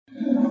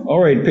All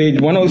right, page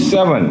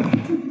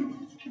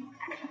 107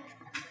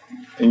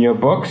 in your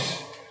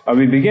books.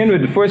 We begin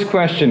with the first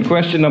question,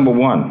 question number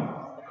 1.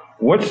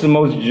 What's the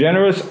most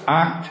generous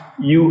act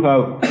you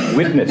have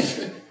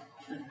witnessed?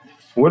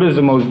 What is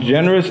the most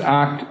generous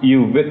act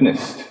you've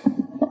witnessed?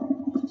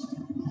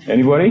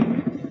 Anybody?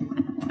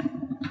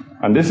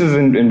 And this is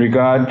in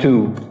regard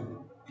to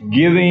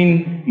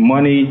giving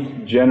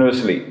money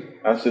generously.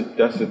 That's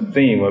the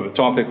theme or the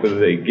topic for the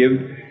day.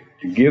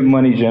 Give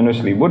money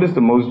generously. What is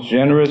the most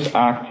generous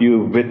act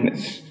you've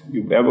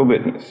ever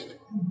witnessed?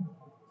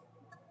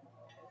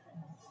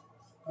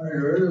 I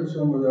heard of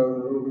some of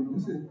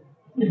that.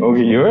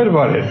 Okay, you heard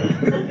about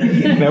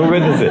it. Never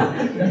witnessed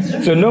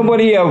it. So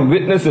nobody have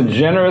witnessed a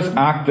generous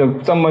act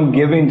of someone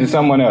giving to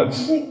someone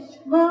else?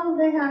 Well,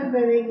 they have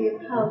where they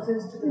give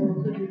houses to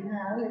those who didn't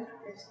have.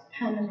 It's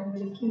kind of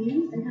really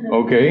key.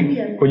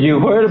 Okay, but you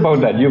heard about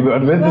that. You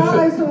witnessed Well,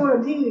 I it. saw it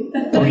on TV.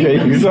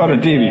 Okay, you saw it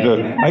on TV.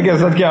 So I guess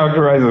that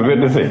characterizes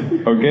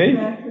witnessing. Okay.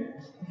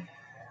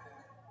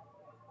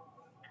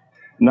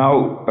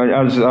 Now,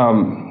 as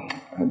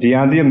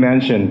DeAndrea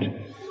mentioned,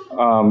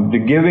 the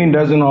giving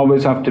doesn't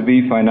always have to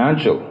be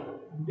financial.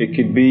 It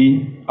could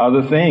be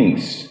other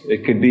things.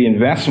 It could be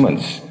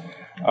investments.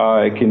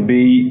 It can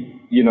be,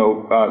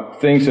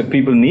 things that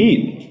people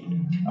need,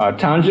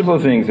 tangible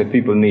things that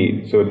people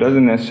need. So it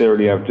doesn't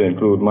necessarily have to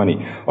include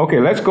money. Okay,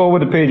 let's go over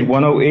to page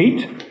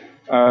 108.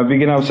 We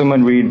can have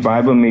someone read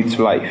Bible Meets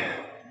Life.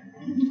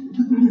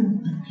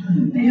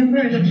 May have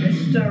heard of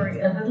this story.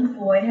 A little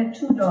boy had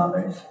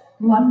 $2.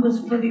 One was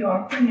for the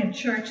offering at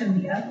church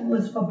and the other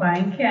was for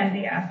buying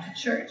candy after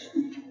church.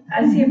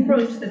 As he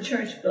approached the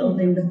church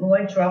building, the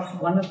boy dropped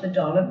one of the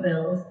dollar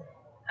bills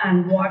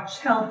and watched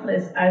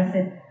helpless as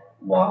it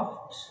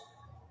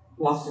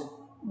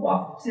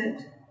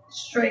wafted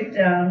straight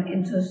down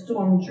into a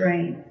storm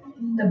drain.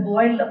 The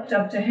boy looked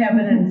up to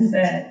heaven and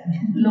said,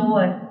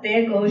 "Lord,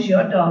 there goes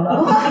your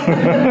dollar."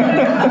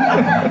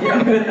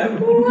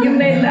 You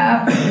may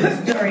laugh at this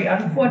story.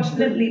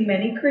 Unfortunately,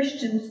 many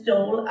Christians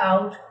dole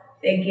out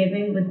their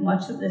giving with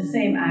much of the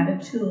same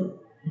attitude.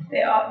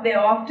 They're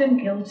often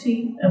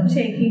guilty of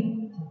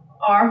taking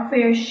our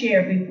fair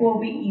share before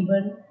we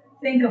even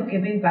think of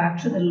giving back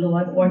to the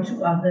Lord or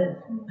to others.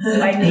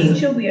 By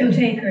nature, we are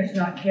takers,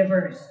 not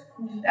givers.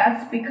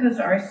 That's because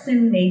our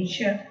sin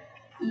nature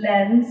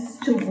lends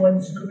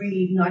towards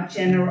greed, not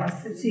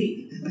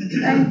generosity.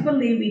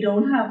 Thankfully, we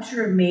don't have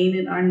to remain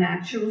in our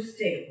natural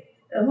state.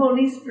 The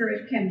Holy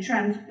Spirit can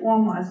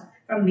transform us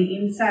from the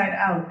inside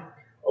out,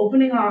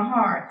 opening our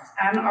hearts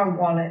and our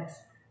wallets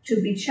to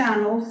be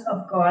channels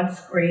of God's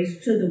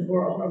grace to the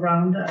world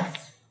around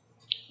us.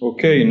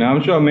 Okay, now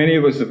I'm sure many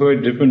of us have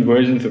heard different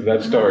versions of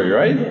that story,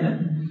 right?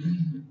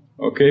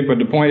 Okay, but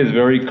the point is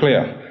very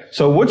clear.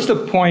 So what's the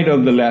point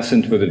of the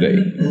lesson for the day?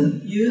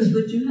 Use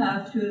what you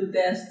have to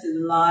invest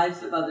in the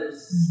lives of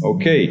others.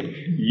 Okay,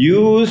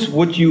 use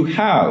what you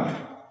have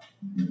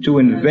to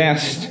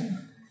invest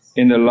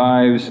in the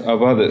lives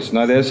of others.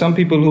 Now, there are some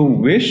people who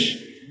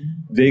wish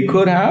they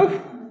could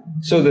have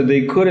so that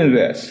they could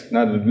invest.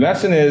 Now, the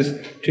lesson is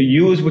to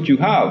use what you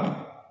have,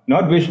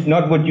 not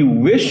what you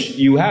wish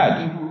you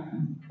had.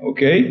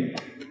 Okay?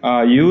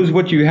 Use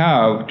what you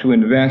have to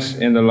invest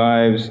in the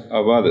lives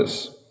of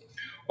others.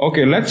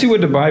 Okay, let's see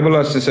what the Bible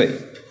has to say.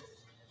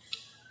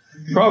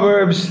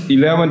 Proverbs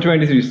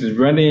 11:23 says,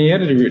 Brendan, you had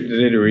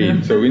today to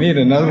read, so we need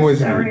another voice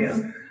to read.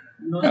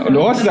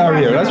 North Star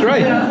here, that's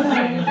right.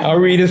 Our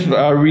readers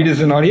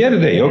are not here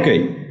today.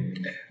 Okay,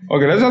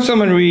 let's have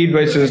someone read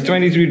verses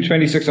 23 to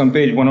 26 on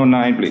page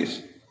 109,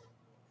 please.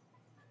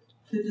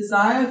 The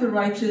desire of the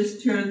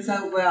righteous turns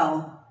out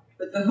well,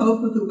 but the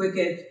hope of the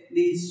wicked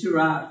leads to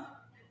wrath.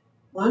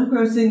 One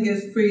person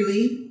gives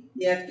freely,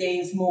 yet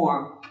gains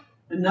more.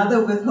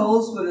 Another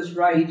withholds what is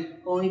right,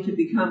 only to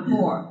become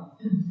poor.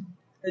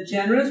 A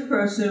generous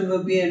person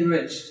will be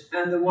enriched,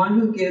 and the one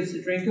who gives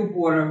a drink of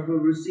water will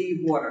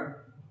receive water.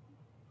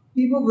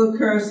 People will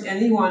curse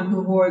anyone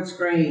who hoards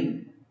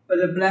grain,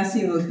 but a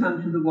blessing will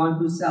come to the one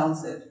who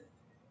sells it.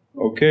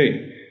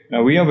 Okay,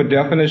 now we have a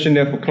definition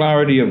there for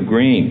clarity of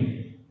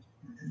grain.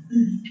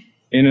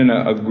 In an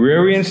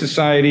agrarian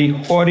society,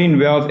 hoarding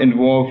wealth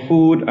involved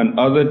food and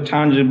other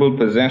tangible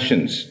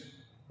possessions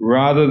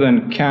rather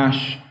than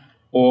cash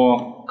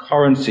or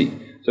currency.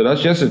 So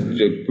that's just a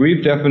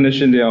brief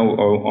definition there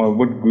on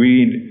what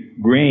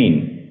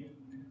grain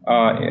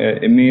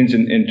it means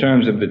in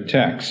terms of the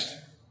text.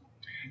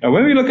 Now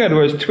when we look at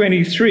verse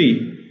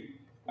 23,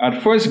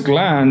 at first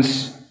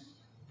glance,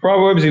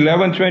 Proverbs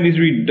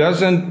 11:23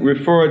 doesn't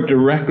refer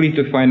directly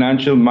to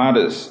financial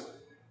matters,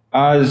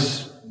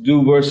 as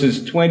do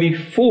verses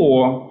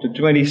 24 to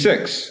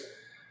 26.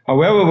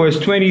 However, verse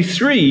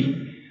 23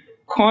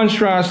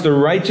 contrasts the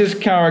righteous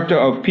character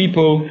of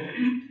people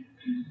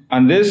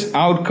and this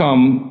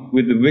outcome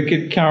with the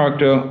wicked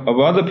character of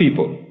other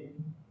people.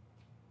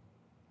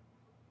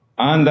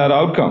 And that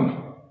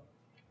outcome.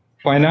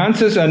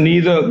 Finances are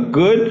neither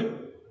good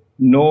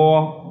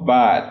nor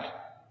bad,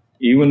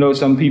 even though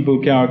some people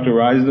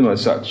characterize them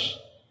as such.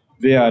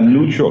 They are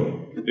neutral.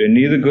 They're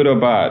neither good or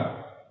bad.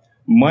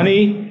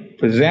 Money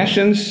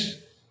possessions,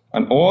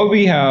 and all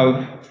we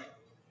have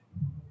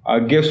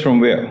are gifts from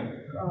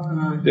where?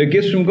 They're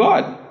gifts from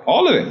God,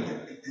 all of it.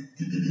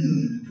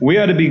 We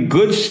are to be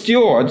good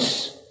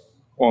stewards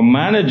or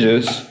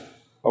managers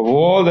of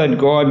all that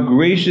God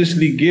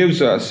graciously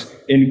gives us,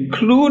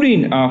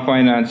 including our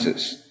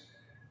finances.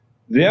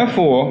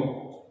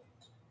 Therefore,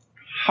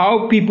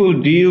 how people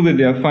deal with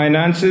their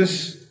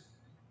finances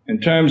in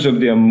terms of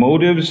their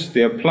motives,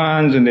 their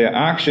plans, and their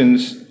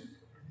actions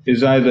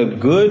is either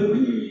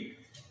good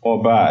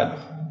or bad.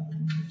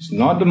 It's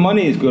not the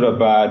money is good or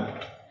bad.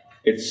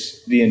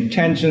 It's the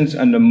intentions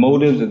and the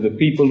motives of the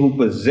people who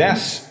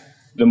possess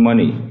the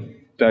money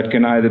that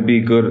can either be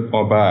good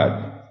or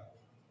bad.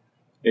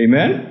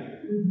 Amen?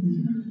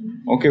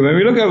 Okay, when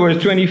we look at verse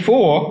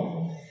 24,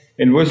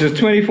 in verses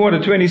 24 to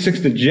 26,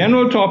 the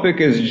general topic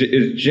is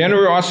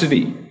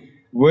generosity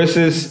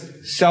versus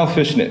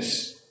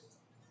selfishness.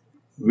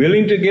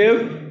 Willing to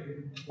give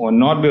or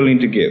not willing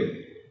to give.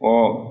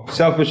 Or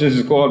selfishness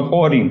is called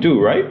hoarding too,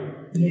 right?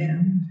 Yeah.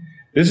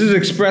 This is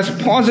expressed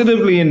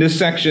positively in this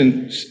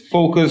section's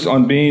focus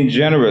on being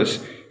generous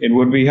in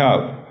what we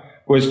have.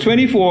 Verse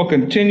 24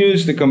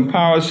 continues the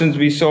comparisons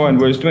we saw in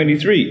verse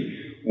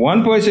 23.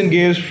 One person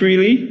gives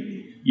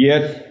freely,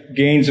 yet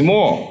gains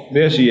more.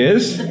 There she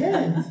is.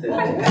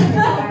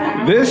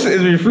 This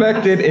is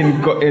reflected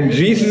in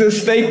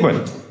Jesus'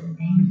 statement.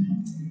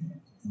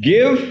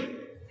 Give,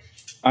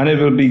 and it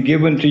will be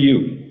given to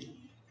you.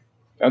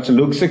 That's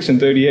Luke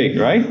 6:38,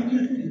 right?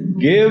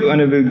 Give,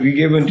 and it will be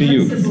given to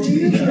you.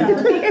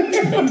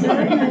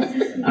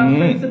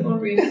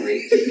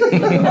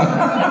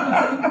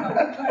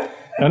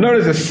 Now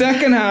notice the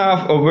second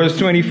half of verse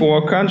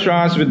 24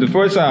 contrasts with the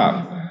first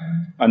half.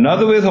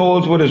 Another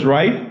withholds what is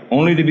right,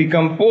 only to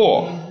become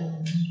poor.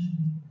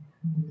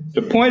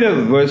 The point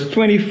of verse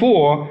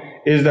 24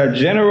 is that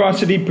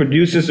generosity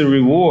produces a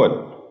reward.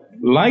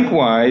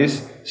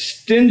 Likewise,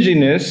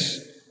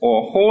 stinginess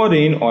or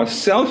hoarding or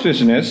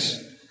selfishness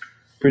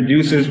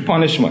produces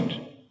punishment.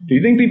 Do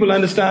you think people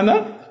understand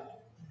that?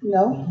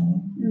 No.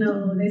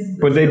 No.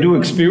 But they do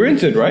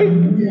experience it, right?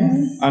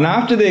 Yes. And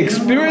after they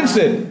experience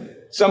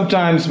it,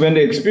 sometimes when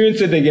they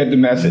experience it, they get the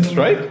message,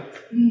 right?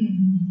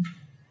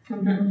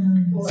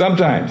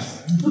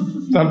 Sometimes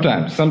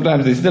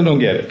they still don't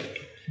get it.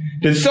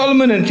 Did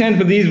Solomon intend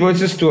for these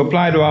verses to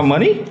apply to our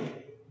money?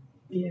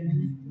 Yeah.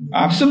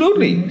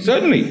 Absolutely,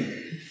 certainly.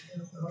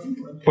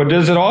 But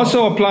does it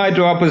also apply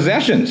to our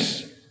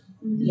possessions?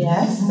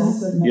 Yes.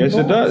 Yes,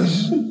 it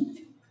does.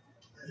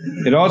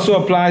 It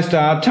also applies to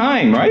our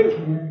time, right?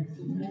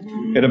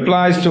 It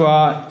applies to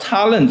our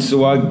talents,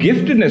 to our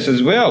giftedness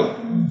as well.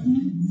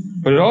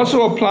 But it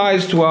also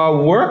applies to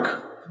our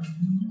work,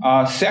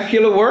 our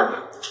secular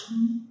work.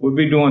 We'll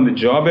be doing the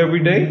job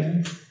every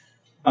day.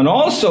 And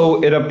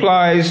also it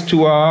applies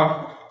to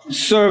our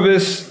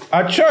service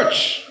at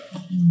church.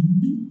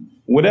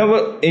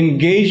 Whatever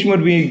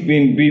engagement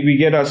we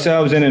get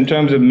ourselves in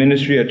terms of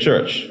ministry at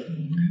church.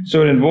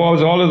 So it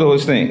involves all of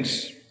those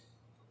things.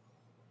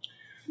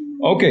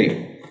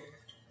 Okay.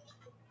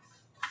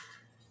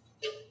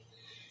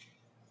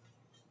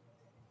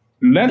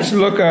 Let's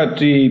look at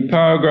the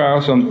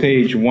paragraphs on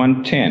page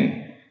 110.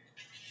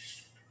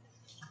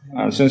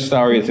 Since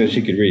Starry said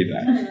she could read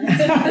that.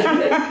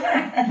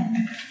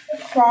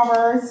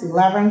 Proverbs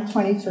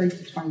 11:23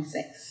 to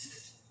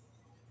 26.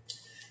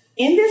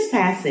 In this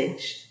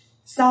passage,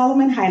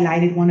 Solomon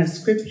highlighted one of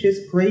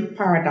Scripture's great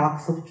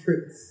paradoxical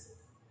truths.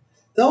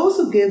 Those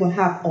who give will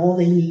have all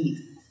they need,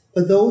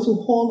 but those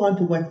who hold on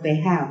to what they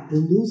have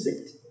will lose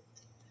it.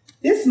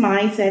 This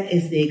mindset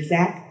is the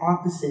exact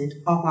opposite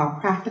of our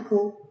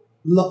practical,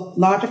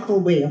 logical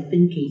way of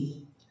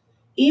thinking.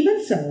 Even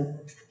so,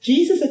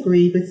 Jesus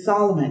agreed with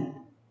Solomon,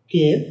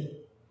 give,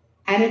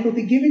 and it will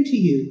be given to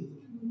you,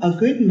 a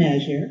good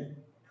measure,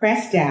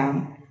 pressed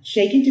down,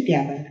 shaken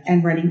together,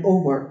 and running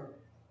over,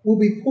 will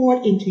be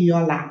poured into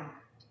your lap.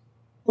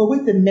 For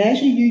with the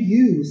measure you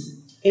use,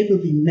 it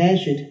will be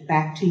measured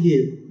back to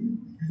you.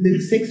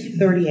 Luke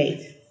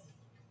 6:38.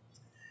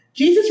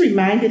 Jesus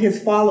reminded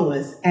his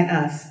followers and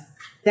us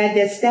that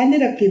their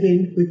standard of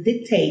giving would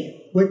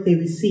dictate what they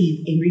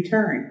receive in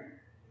return.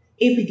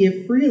 If we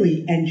give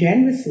freely and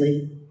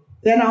generously,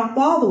 then our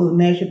Father will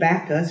measure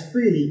back to us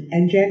freely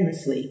and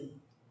generously.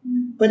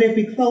 But if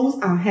we close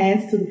our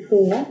hands to the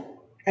poor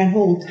and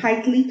hold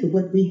tightly to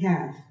what we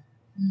have,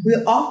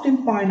 we'll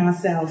often find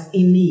ourselves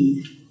in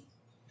need.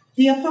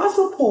 The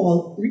Apostle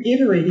Paul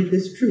reiterated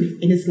this truth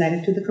in his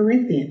letter to the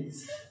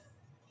Corinthians.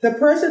 The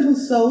person who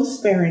sows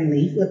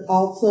sparingly will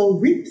also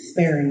reap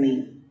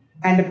sparingly,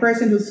 and the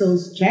person who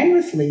sows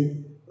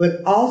generously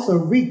will also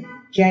reap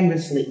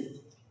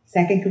generously.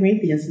 2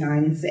 Corinthians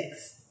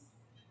 9:6.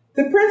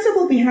 The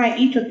principle behind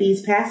each of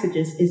these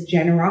passages is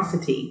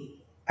generosity,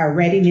 a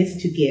readiness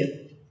to give.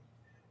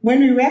 When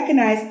we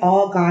recognize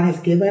all God has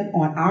given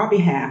on our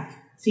behalf,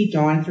 see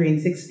John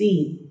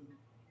 3:16,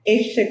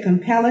 it should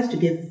compel us to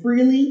give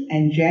freely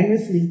and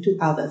generously to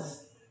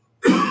others.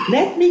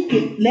 Let me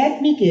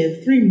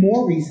give 3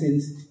 more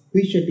reasons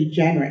we should be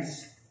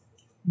generous.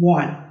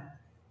 1,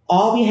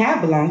 all we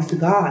have belongs to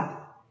God.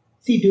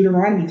 See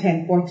Deuteronomy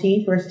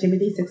 10:14, 1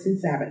 Timothy 6 and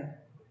 7.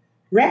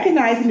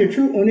 Recognizing the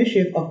true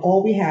ownership of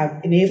all we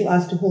have enables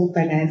us to hold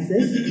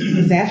finances,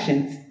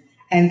 possessions,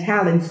 and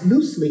talents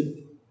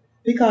loosely,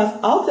 because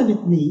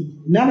ultimately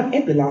none of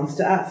it belongs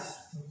to us.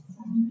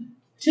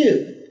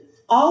 2,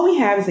 all we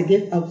have is a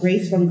gift of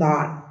grace from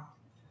God.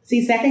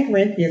 See 2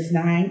 Corinthians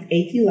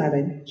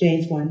 9:8-11,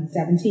 James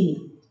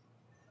 1:17.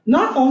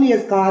 Not only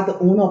is God the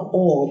owner of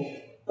all,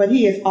 but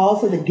he is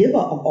also the giver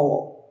of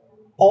all.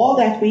 All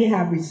that we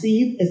have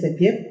received is a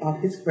gift of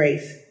his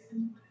grace.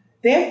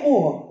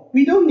 Therefore,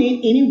 we don't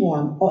need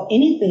anyone or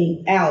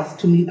anything else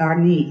to meet our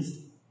needs.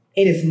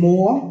 It is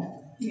more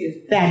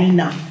than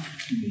enough.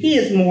 He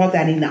is more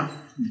than enough.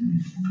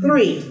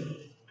 3,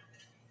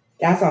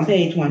 that's on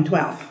page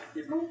 112.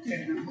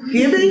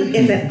 Giving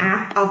is an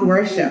act of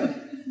worship.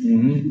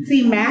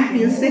 See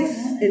Matthew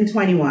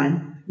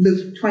 6:21,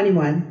 Luke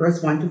 21,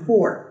 verse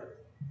 1-4.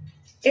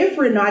 If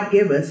we're not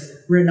givers,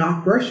 we're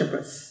not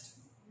worshipers.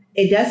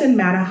 It doesn't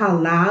matter how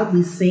loud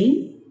we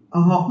sing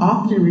or how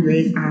often we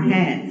raise our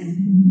hands.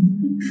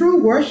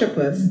 True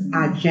worshipers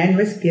are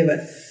generous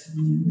givers.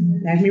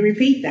 Let me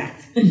repeat that.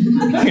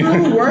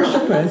 True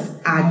worshipers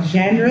are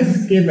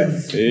generous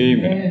givers.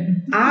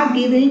 Amen. Our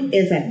giving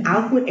is an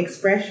outward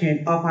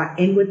expression of our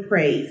inward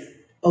praise,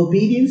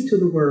 obedience to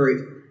the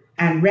word,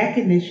 and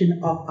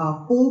recognition of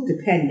our full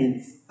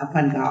dependence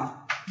upon God.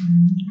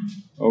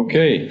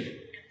 Okay,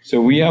 so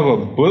we have a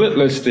bullet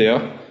list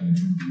there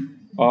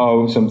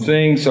of some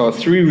things or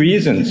 3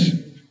 reasons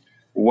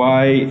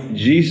why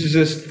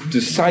Jesus'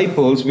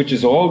 disciples, which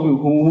is all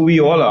who we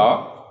all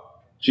are,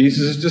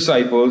 Jesus'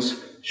 disciples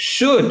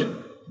should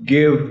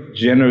give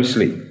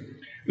generously.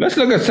 Let's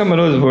look at some of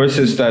those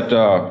verses that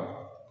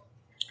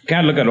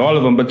can't look at all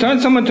of them, but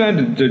someone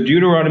turn to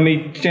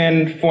Deuteronomy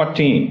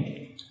 10:14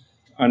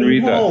 and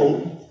read that.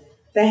 Behold,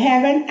 the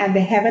heaven and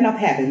the heaven of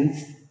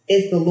heavens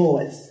is the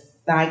Lord's,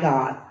 thy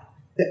God.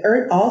 The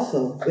earth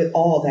also with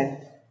all that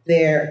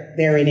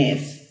therein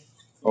is.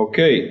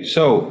 Okay,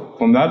 so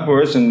from that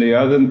verse and the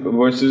other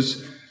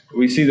verses,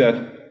 we see that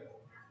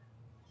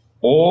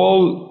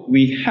all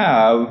we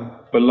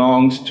have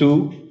belongs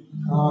to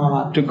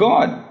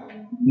God.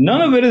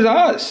 None of it is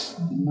ours.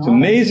 It's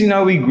amazing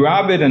how we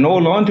grab it and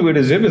hold on to it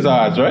as if it's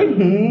ours, right?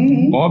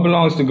 All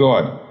belongs to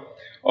God.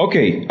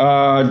 Okay,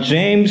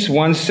 James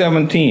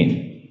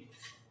 1:17.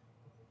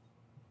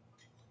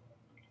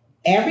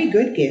 Every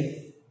good gift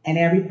and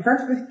every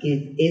perfect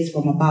gift is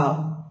from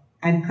above,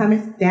 and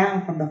cometh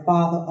down from the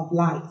Father of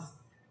lights,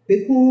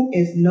 with whom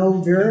is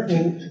no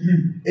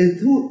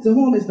to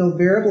whom is no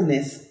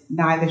variableness,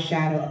 neither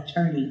shadow of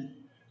turning.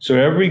 So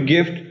every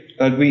gift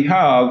that we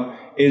have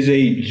is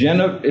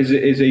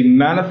a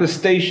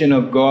manifestation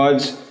of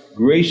God's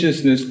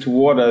graciousness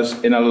toward us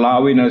in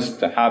allowing us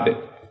to have it.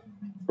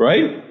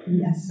 Right?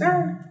 Yes,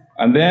 sir.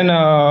 And then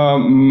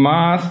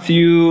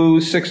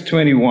Matthew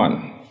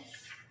 6:21.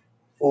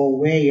 For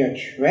where your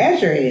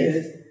treasure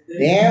is,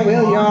 there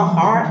will your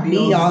heart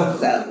be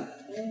also.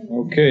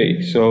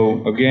 Okay,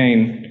 so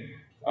again,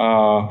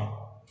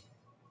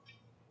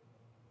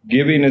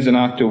 giving is an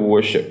act of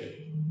worship.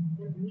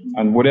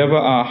 And whatever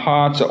our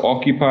hearts are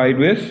occupied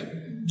with,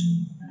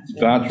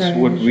 that's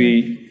what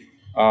we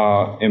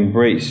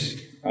embrace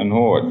and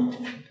hoard.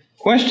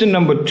 Question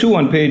number 2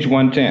 on page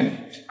 110.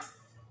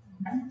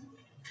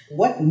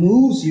 What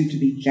moves you to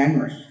be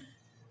generous?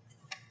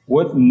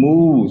 What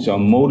moves or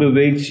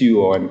motivates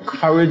you or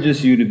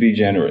encourages you to be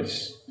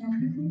generous?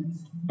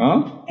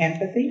 Huh?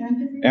 Empathy.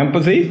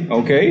 Empathy?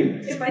 Okay.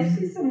 If I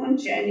see someone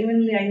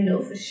genuinely, I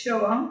know for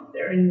sure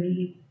they're in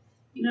need.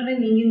 You know what I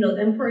mean? You know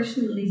them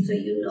personally, so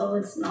you know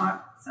it's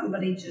not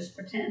somebody just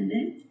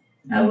pretending.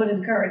 That would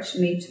encourage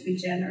me to be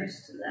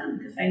generous to them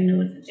because I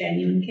know it's a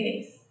genuine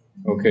case.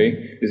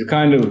 Okay. It's a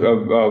kind of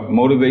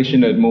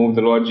motivation that moved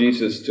the Lord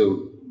Jesus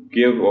to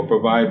give or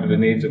provide for the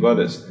needs of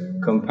others.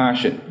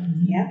 Compassion.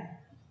 Yeah.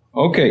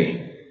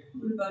 Okay.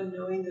 What about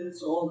knowing that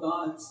it's all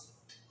God's?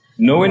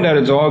 Knowing that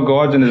it's all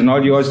God's and it's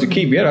not yours to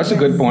keep. Yeah, that's a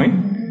good point.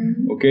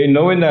 Okay,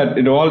 knowing that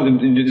it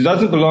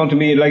doesn't belong to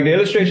me. Like the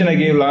illustration I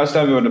gave last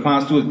time where the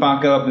pastor was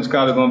packing up his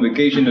car to go on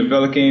vacation, the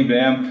fella came to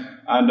him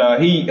and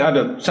he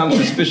had some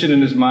suspicion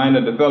in his mind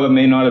that the fella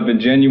may not have been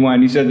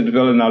genuine. He said to the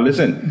fella, now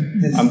listen,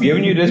 I'm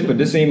giving you this, but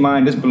this ain't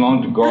mine, this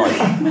belongs to God.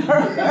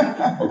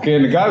 Okay,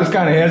 and the guy was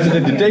kind of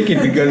hesitant to take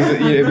it because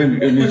if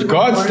it's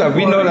God's stuff,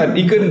 we know that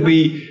he couldn't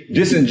be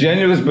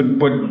disingenuous, but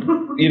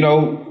you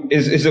know,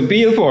 is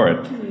appeal for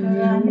it.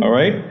 All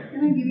right?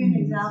 Can I give you an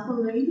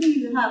example?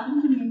 Lately, it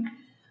happened to me.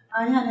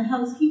 I had a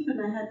housekeeper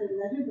and I had to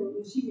let her go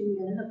because she didn't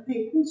get her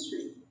papers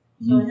straight.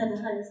 So I had to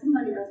hire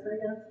somebody else, but I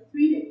got her for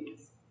 3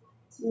 days.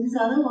 So this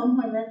other one,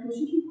 when I let go,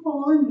 she kept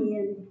calling me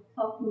and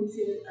talking to me,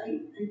 saying, I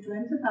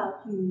dreamt about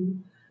you.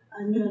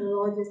 And the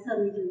Lord just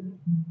told me to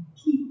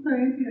keep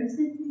praying for you. I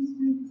said, please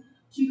do.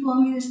 She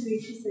called me this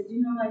week. She said, you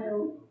know, I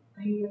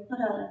get put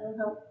out. I don't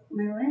have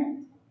my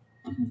rent.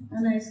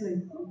 And I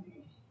said, okay.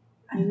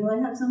 I know I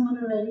have someone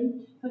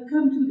already, but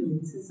come 2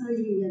 days so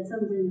you can get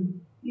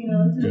something, you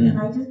know. And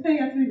I just pay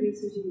her 3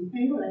 weeks so she can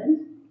pay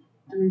rent.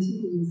 And then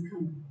she could just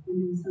come and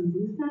do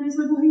something. Daddy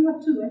said, what are you up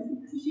to? I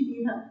said, she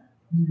need help.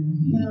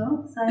 You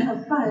know, so I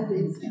have 5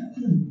 days now.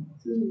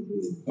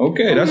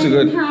 Okay, that's a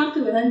good. I didn't have to,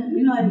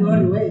 and I'm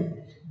going away.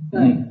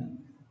 But,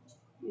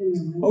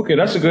 Okay,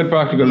 that's a good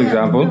practical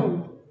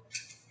example.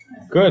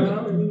 Good.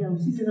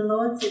 She said, the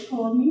Lord said,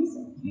 call me.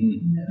 So.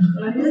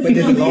 But did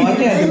the Lord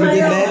tell you?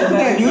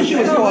 But you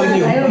should have called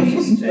you.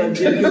 But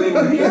they're doing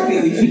what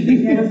they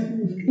feel.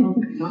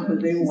 Not what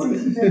they want.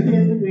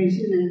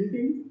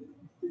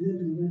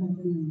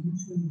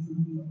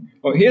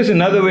 Well, here's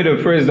another way to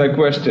phrase that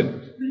question.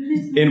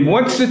 In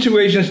what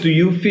situations do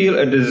you feel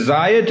a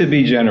desire to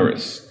be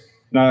generous?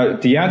 Now,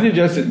 Deanna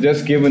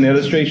just gave an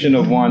illustration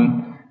of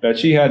one that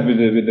she had with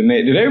the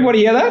maid. Did everybody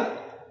hear that?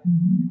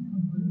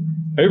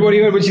 Everybody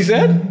heard what she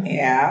said?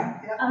 Yeah.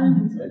 I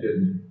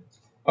did.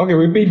 Okay,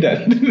 repeat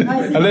that.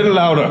 A little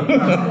louder.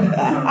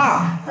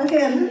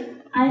 Okay,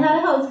 I had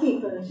a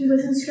housekeeper. She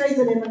wasn't straight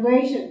with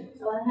immigration,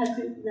 so I had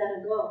to let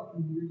her go.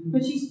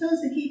 But she's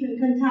supposed to keep in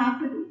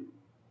contact with me.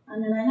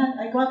 And then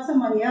I got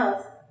somebody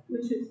else,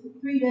 which was for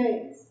 3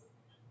 days.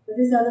 But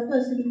this other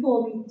person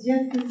called me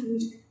just this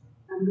week.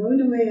 I'm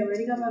going away. I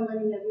already got my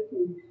money and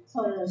everything.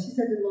 So she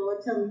said, the Lord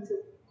told me to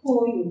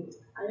call you.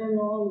 I don't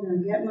know. I'm going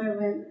to get my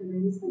rent, and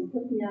then he's going to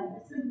put me out.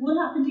 I said, what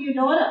happened to your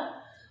daughter?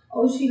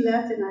 Oh, she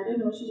left, and I don't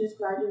know. She just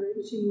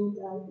graduated. She moved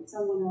out with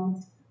someone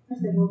else. I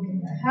said,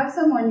 okay, I have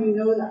someone you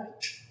know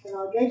that. And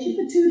I'll get you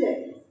for 2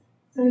 days.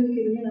 So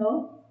you can,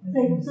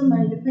 save some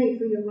money to pay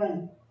for your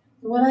rent.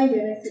 So what I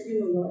did, I said,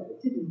 Lord, what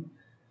to do?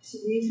 She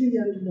needs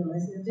 $300. I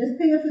said, just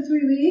pay her for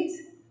 3 weeks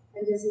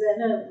and just let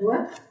her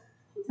work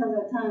until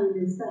that time and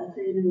then start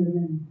paying her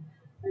rent.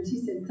 And she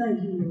said,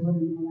 thank you, Lord,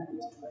 and all that.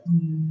 But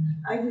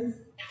I just,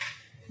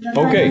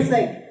 Okay. I was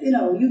like,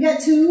 you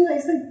get 2. I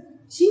said,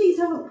 she needs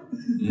help.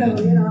 So,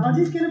 I'll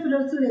just get her for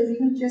those 2 days,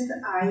 even just the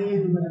iron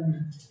or whatever.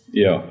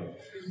 Yeah.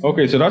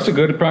 Okay, so that's a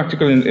good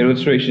practical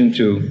illustration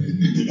to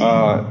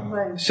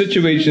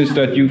situations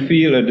that you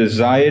feel a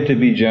desire to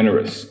be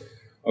generous.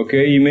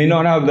 Okay, you may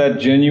not have that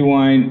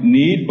genuine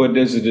need, but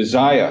there's a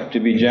desire to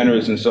be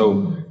generous, and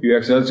so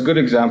that's a good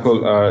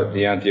example,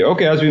 Deanthea.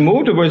 Okay, as we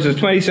move to verses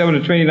 27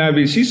 to 29,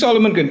 we see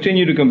Solomon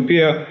continue to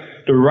compare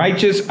the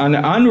righteous and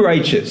the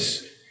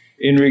unrighteous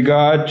in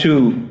regard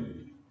to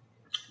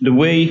the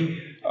way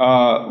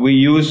we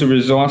use the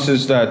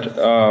resources that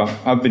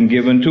have been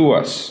given to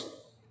us.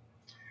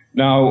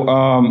 Now,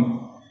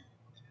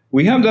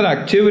 we have that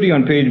activity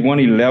on page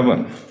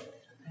 111.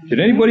 Did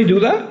anybody do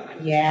that?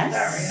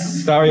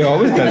 Yes. Starry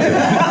always does it.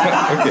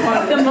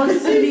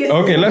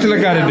 Okay, let's look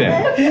at it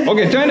then.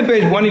 Okay, turn to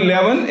page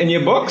 111 in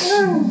your books.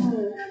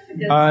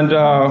 And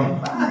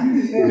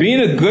being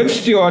a good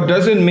steward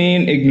doesn't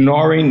mean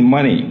ignoring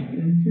money.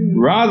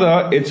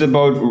 Rather, it's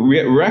about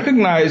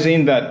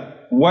recognizing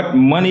that what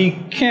money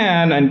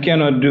can and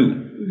cannot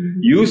do.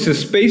 Use the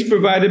space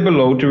provided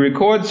below to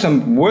record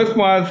some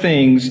worthwhile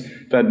things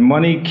that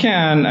money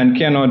can and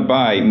cannot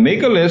buy.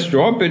 Make a list,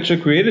 draw a picture,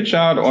 create a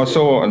chart, or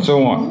so on and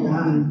so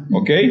on.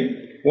 Okay?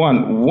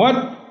 1.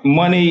 What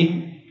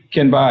money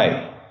can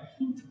buy?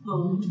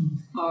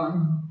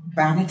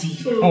 Vanity.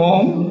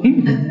 Home,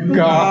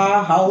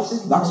 car,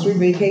 house, luxury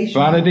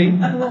vacation. vanity.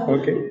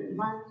 Okay.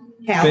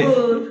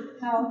 Health.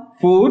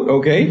 Food.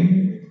 Okay.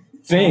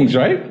 Things,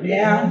 right?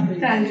 Yeah.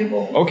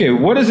 Tangible. Okay.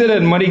 What is it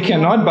that money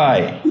cannot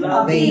buy?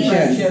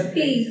 Salvation.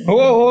 Peace.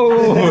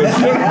 Oh.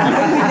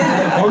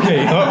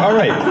 Okay. All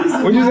right.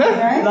 What'd you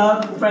say?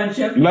 Love,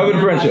 friendship. Love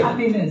and friendship.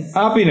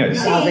 Happiness.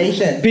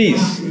 Salvation.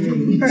 Peace.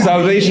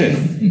 Salvation.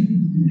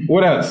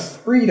 What else?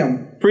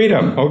 Freedom.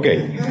 Freedom.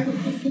 Okay.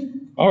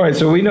 All right.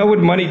 So we know what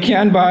money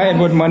can buy and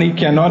what money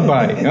cannot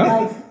buy.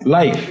 Huh?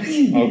 Life.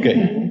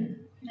 Okay.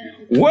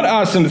 What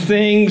are some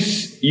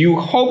things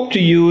you hope to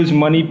use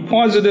money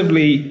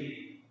positively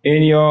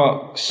in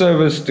your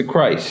service to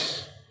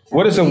Christ?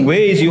 What are some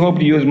ways you hope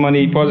to use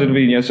money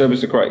positively in your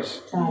service to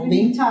Christ?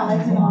 Tithing,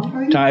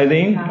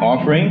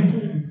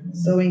 offering.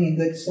 Sowing in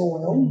good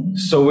soil.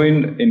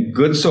 Sowing in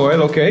good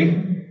soil, okay.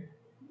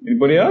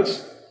 Anybody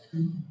else?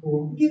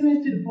 Giving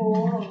it to the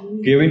poor.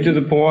 Giving to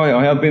the poor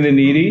or helping the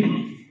needy.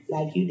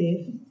 Like you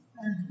did.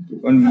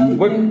 And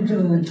what?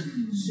 To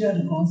share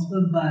the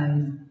gospel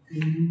by,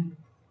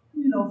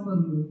 for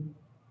the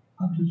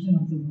updation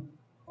of the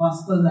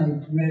gospel,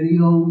 like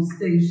radio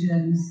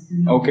stations.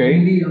 Okay.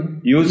 Radio.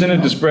 Using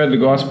it to spread the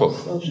gospel.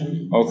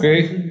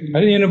 Okay. I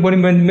didn't hear nobody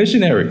mention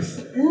missionaries.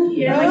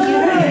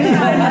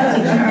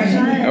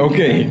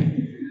 Okay.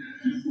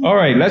 All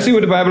right. Let's see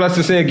what the Bible has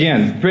to say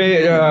again.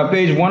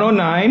 Page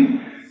 109.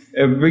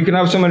 If we can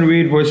have someone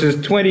read verses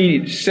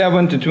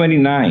 27 to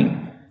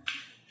 29.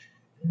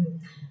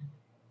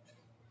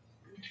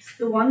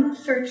 The one who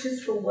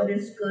searches for what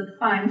is good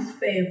finds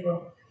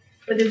favor.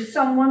 But if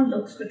someone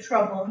looks for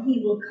trouble,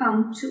 it will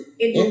come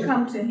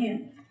to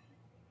him.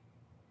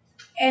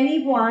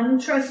 Anyone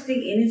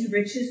trusting in his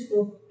riches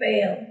will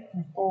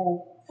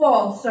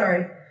fall,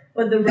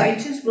 but the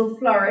righteous will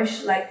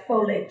flourish like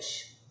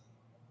foliage.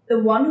 The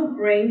one who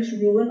brings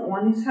ruin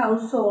on his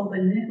household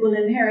will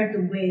inherit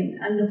the wind,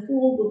 and the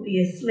fool will be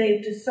a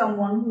slave to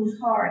someone whose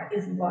heart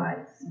is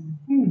wise.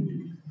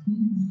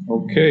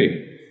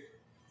 Okay.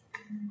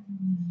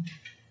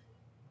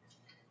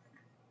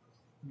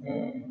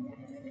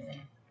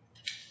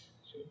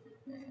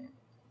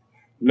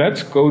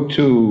 Let's go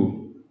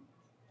to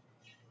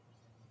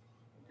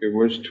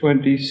verse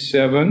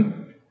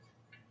 27.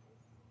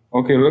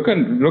 Okay, look at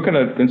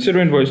it.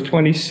 Considering verse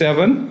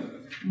 27.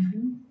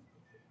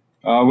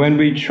 When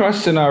we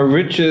trust in our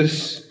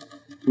riches,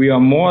 we are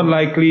more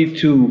likely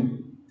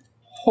to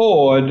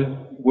hoard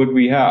what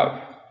we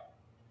have.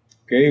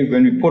 Okay,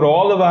 when we put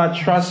all of our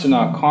trust and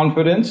our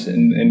confidence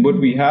in what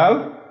we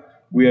have,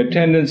 we have a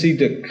tendency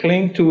to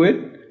cling to it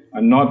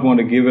and not want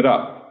to give it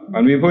up.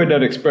 And we've heard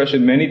that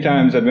expression many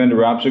times that when the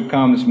rapture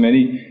comes,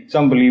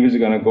 some believers are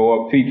going to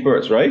go up feet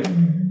first, right?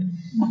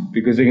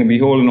 Because they can be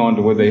holding on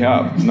to what they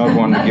have, not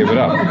wanting to give it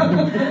up.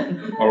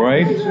 All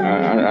right?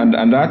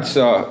 And that's,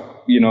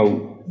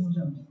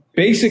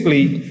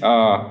 basically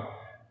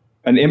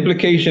an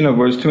implication of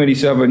verse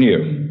 27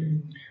 here.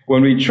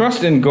 When we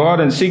trust in God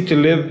and seek to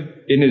live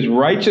in His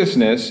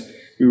righteousness,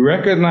 we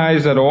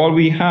recognize that all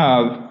we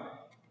have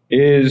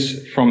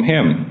is from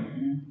Him.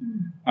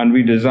 And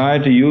we desire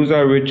to use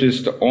our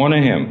riches to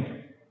honor Him.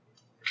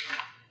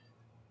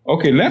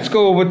 Okay, let's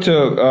go over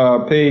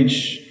to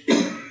page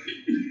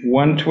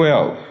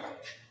 112.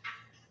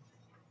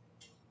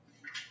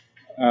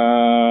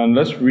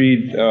 Let's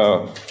read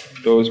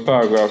those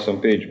paragraphs on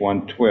page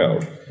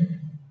 112.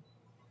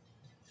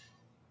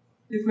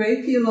 The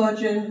great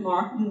theologian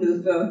Martin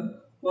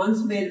Luther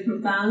once made a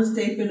profound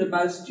statement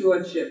about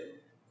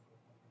stewardship.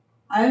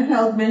 I have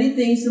held many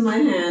things in my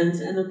hands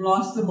and have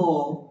lost them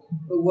all,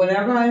 but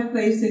whatever I have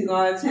placed in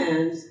God's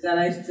hands, that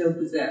I still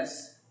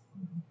possess.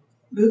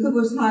 Luther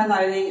was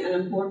highlighting an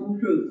important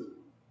truth.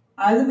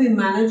 Either we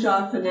manage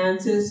our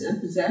finances and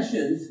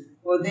possessions,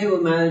 or they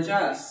will manage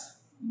us.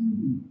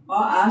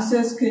 Our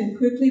assets can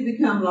quickly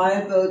become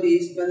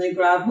liabilities when they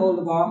grab hold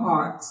of our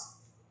hearts,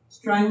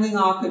 strangling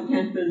our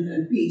contentment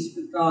and peace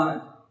with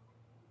God.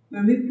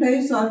 When we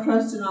place our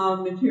trust in our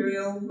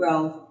material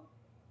wealth,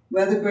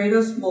 whether great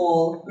or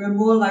small, we're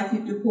more likely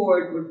to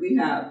hoard what we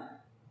have.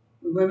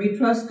 But when we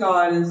trust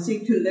God and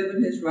seek to live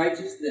in His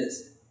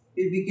righteousness,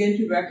 we begin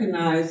to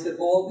recognize that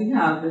all we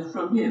have is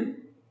from Him.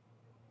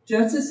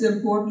 Just as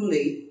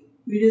importantly,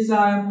 we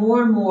desire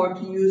more and more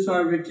to use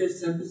our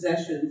riches and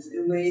possessions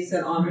in ways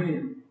that honor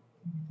Him.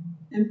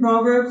 In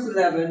Proverbs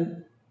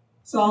 11,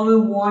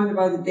 Solomon warned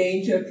about the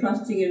danger of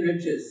trusting in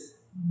riches.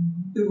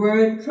 The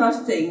word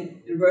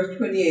trusting in verse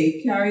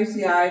 28 carries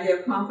the idea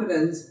of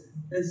confidence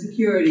and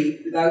security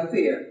without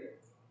fear.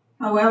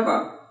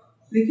 However,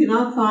 we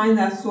cannot find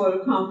that sort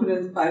of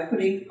confidence by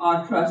putting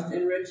our trust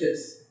in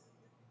riches.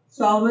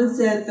 Solomon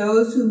said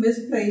those who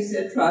misplace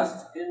their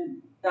trust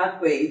in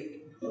that way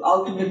will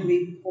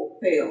ultimately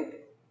fail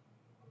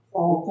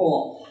or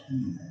fall.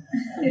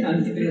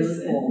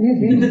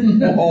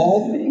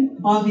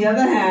 On the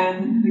other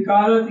hand, the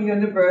God of the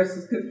universe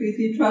is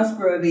completely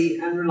trustworthy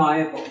and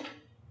reliable.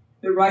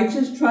 The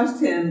righteous trust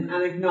Him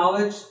and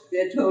acknowledge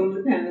their total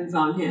dependence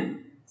on Him.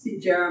 See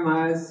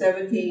Jeremiah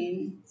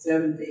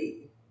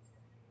 17:7-8.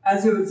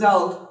 As a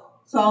result,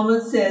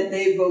 Solomon said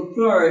they will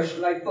flourish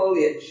like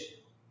foliage.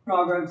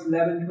 Proverbs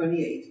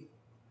 11:28.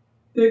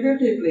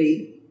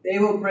 Figuratively, they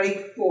will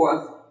break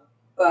forth,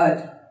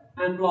 bud,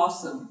 and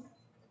blossom.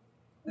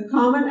 The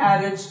common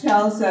adage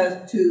tells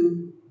us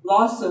to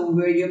blossom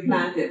where you're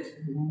planted.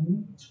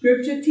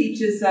 Scripture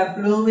teaches that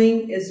bloom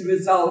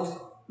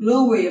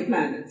where you're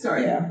planted.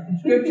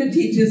 Scripture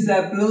teaches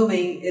that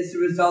blooming is the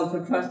result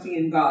of trusting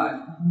in God.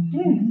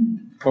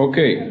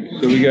 Okay,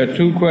 so we got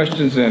two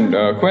questions, and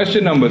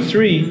question number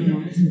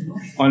 3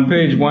 on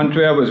page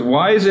 112 is,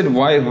 why is it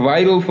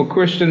vital for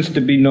Christians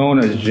to be known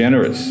as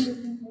generous?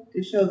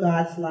 To show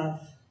God's love.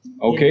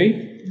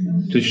 Okay,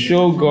 to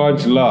show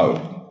God's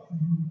love.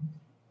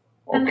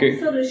 Okay.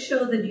 And also to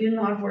show that you're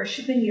not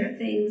worshiping your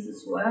things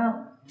as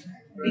well.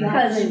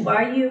 Because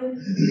why you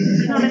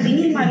know what I mean?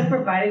 He might have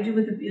provided you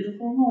with a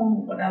beautiful home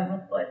or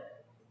whatever,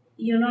 but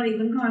you're not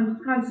even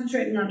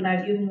concentrating on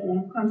that. You're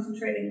more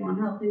concentrating on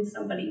helping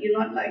somebody. You're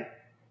not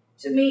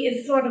to me,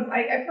 it's sort of,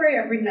 I pray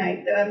every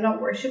night that I'm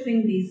not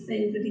worshiping these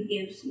things that He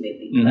gives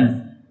me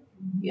because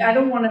I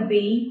don't want to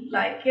be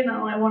I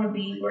want to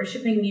be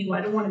worshiping You.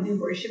 I don't want to be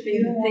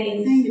worshiping the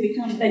things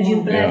that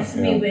You bless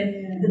me with.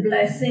 The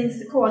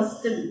blessings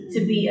cause to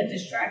be a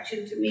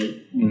distraction to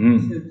me.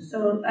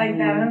 So I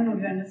don't know if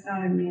you understand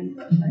what I mean.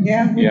 But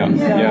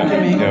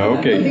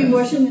okay. Be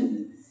worshiping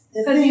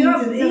because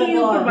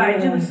He'll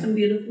provide you with some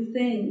beautiful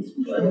things,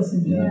 but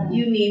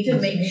you need to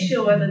make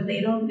sure that they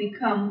don't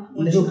become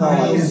little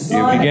gods. They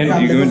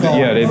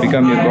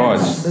become your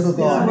gods. Little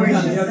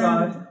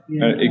gods.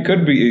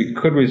 It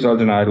could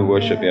result in idol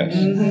worship, yes.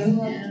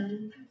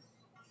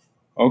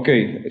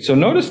 Okay, so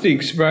notice the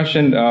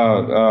expression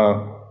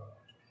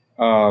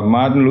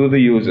Martin Luther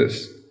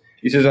uses.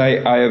 He says,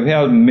 I have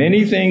held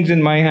many things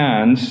in my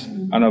hands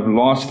and have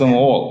lost them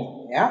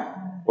all. Yeah.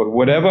 But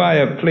whatever I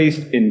have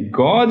placed in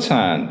God's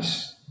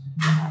hands,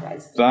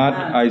 that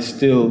I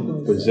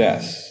still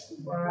possess.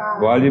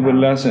 Valuable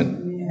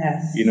lesson.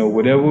 Yes.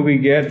 Whatever we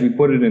get, we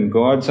put it in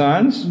God's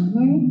hands,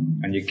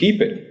 and you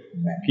keep it.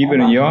 Keep it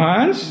in your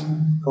hands,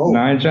 Go.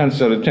 9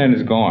 chances out of 10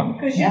 is gone.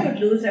 Because you could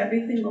lose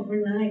everything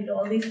overnight.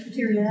 All these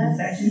material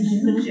possessions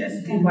could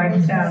just be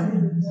wiped out.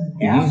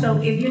 Yeah. So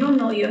if you don't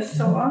know your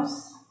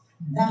source,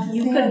 That's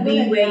you the could be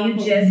same where you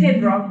example. just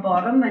hit rock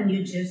bottom and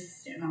you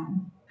just,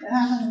 That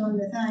happened when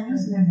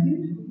Nathaniel's nephew.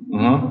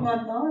 Uh-huh.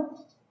 Forgot God.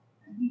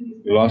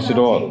 You lost it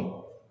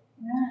all.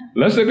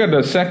 Let's look at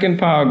the second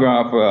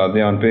paragraph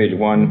there on page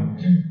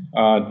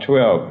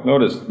 112.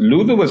 Notice,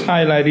 Luther was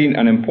highlighting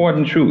an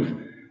important truth.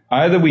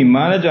 Either we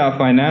manage our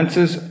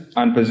finances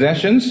and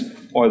possessions,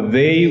 or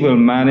they will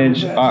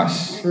manage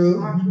us.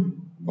 True.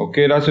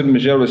 Okay, that's what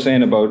Michelle was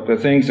saying about the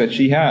things that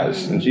she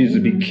has. And she has to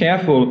be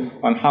careful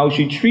on how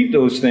she treats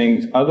those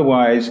things,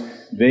 otherwise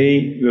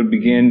they will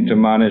begin to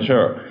manage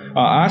her.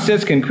 Our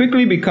assets can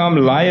quickly become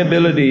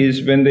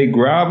liabilities when they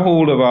grab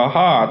hold of our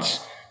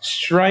hearts,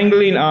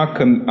 strangling our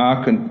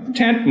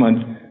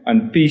contentment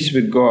and peace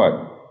with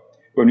God.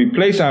 When we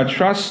place our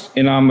trust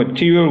in our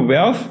material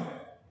wealth,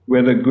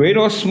 whether great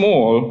or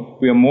small,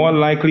 we are more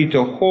likely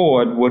to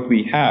hoard what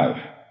we have.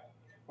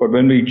 But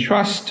when we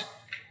trust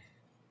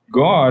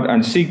God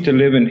and seek to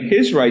live in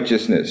His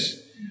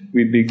righteousness,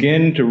 we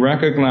begin to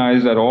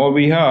recognize that all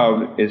we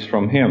have is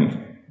from Him.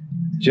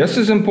 Just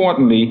as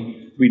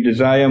importantly, we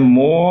desire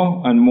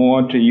more and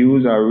more to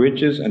use our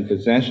riches and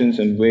possessions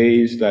in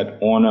ways that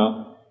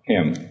honor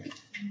Him.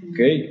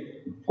 Okay?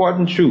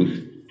 Important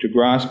truth to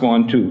grasp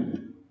onto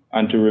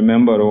and to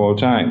remember at all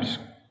times.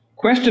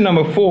 Question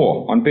number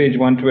 4 on page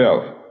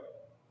 112.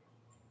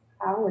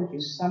 How would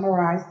you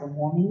summarize the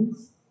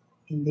warnings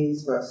in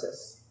these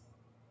verses?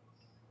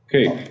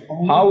 Okay,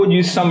 how would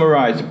you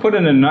summarize, put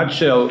in a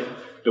nutshell,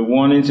 the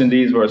warnings in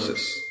these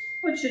verses?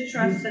 put your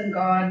trust in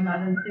God,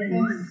 not in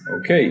things.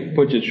 Okay,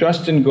 put your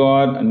trust in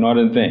God and not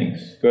in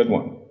things. Good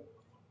one.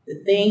 The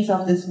things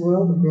of this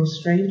world will grow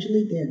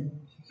strangely dim.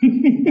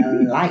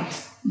 The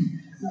light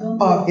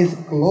of His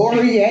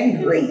glory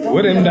and grace.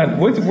 What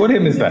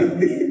hymn is that?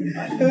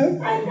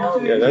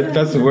 Yeah,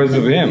 that's the words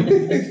of him.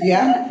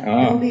 Yeah.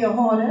 Don't be a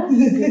hoarder,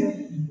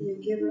 be a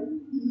giver.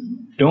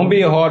 Don't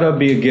be a hoarder,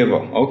 be a giver.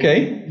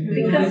 Okay.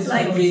 Because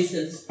like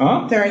Jesus.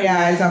 Huh? Turn your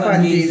eyes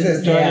upon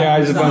Jesus. Turn your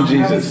eyes upon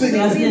Jesus.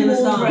 That's in the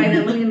song. right,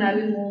 Emily and I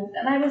moved,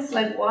 and I was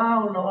like,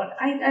 wow, Lord,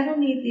 I don't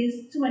need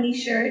these 20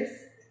 shirts.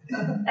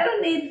 I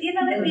don't need, you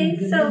know what I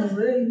mean? So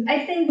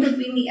I think that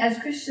we need, as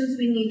Christians,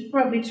 we need to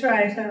probably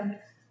try to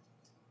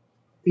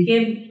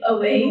give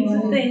away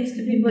some things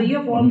to people. You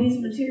have all these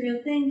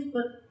material things,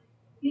 but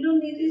you don't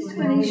need these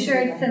 20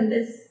 shirts and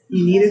this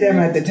You needed them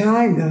at the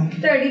time, though.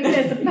 30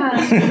 pairs of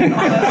pants and all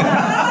that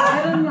stuff.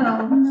 I don't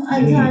know.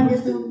 I time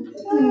is to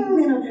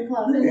clean out your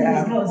closet.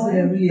 Yeah.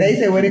 They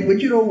say when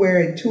you don't wear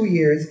it 2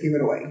 years, give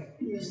it away.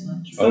 Okay.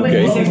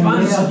 Okay.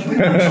 Sometimes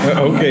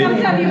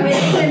you wear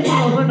the same thing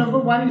over and over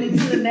 1 week to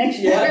the next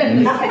year. And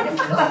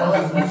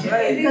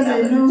Because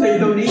I know. So you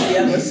don't need the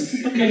others.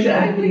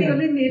 exactly, you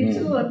only need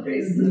 2 or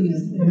 3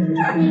 sleeves.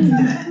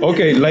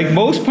 Okay, like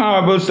most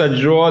parables that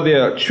draw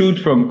their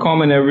truth from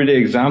common everyday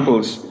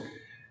examples,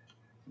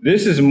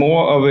 this is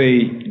more of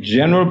a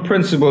general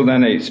principle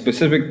than a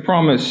specific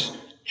promise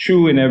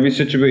true in every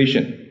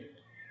situation.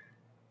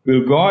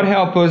 Will God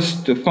help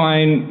us to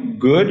find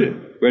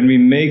good when we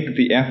make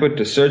the effort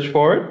to search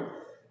for it?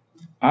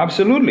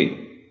 Absolutely.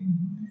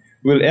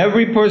 Will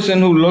every person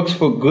who looks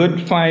for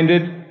good find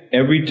it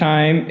every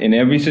time in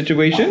every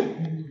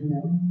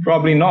situation?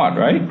 Probably not,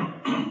 right?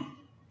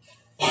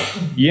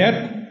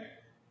 Yet,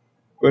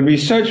 when we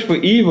search for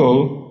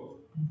evil,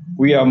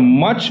 we are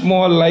much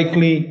more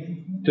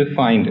likely to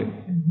find it.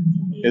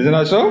 Isn't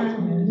that so?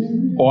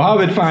 Or how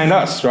it find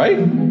us, right?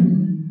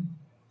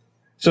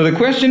 So the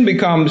question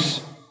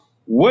becomes,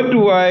 what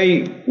do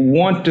I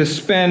want to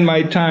spend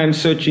my time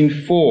searching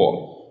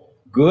for?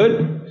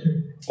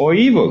 Good or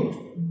evil?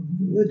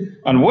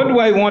 And what do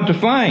I want to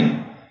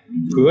find?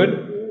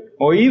 Good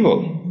or evil?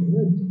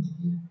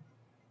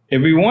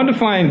 If we want to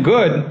find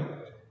good,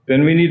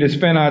 then we need to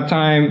spend our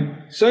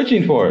time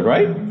searching for it,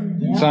 right?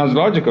 Sounds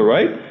logical,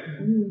 right?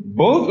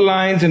 Both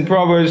lines in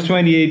Proverbs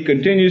 28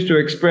 continues to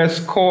express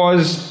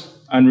cause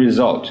and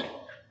result.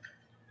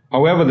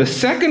 However, the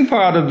second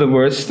part of the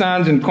verse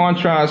stands in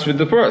contrast with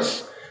the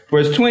first.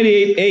 Verse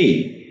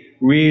 28a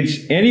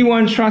reads,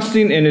 anyone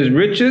trusting in his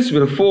riches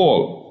will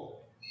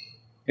fall.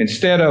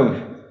 Instead of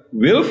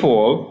will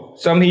fall,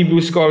 some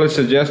Hebrew scholars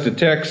suggest the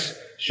text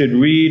should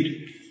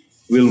read,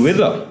 will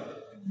wither.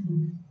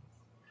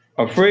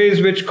 A phrase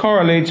which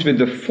correlates with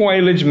the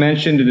foliage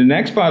mentioned in the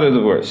next part of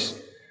the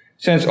verse.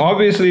 Since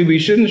obviously we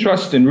shouldn't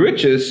trust in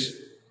riches,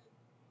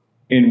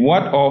 in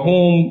what or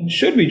whom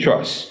should we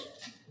trust?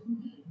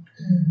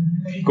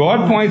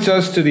 God points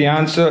us to the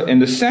answer in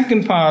the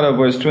second part of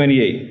verse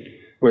 28.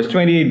 Verse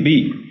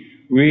 28b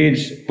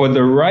reads, but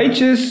the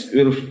righteous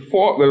will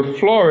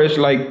flourish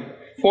like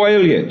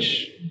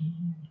foliage.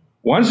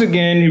 Once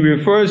again, he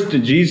refers to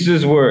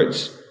Jesus'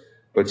 words,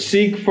 but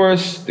seek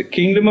first the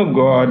kingdom of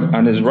God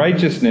and his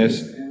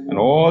righteousness, and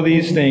all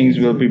these things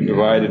will be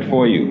provided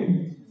for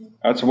you.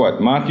 That's what?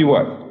 Matthew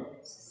what?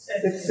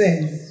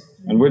 6.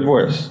 And which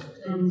verse?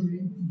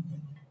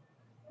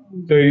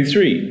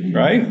 33,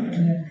 right?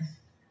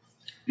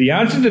 The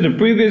answer to the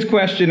previous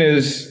question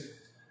is,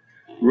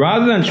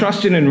 rather than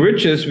trusting in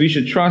riches, we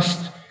should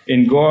trust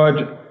in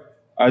God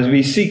as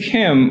we seek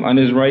Him and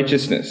His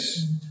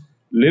righteousness,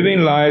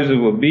 living lives of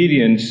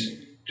obedience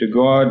to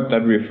God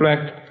that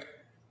reflect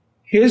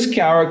His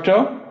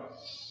character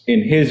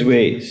in His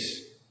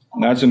ways.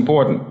 And that's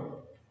important.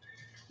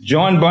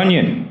 John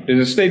Bunyan.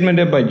 There's a statement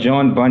there by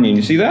John Bunyan.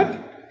 You see that?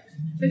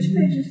 Which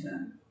page is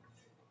that?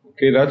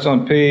 Okay, that's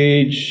on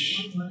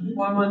page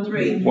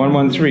 113.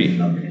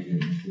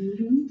 113.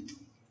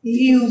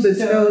 He who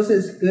bestows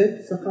his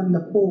goods upon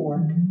the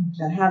poor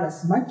shall have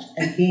as much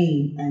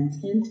again and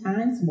 10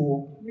 times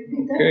more.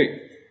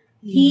 Okay.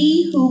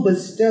 He who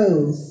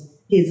bestows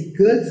his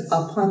goods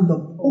upon the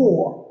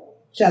poor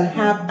shall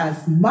have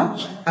as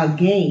much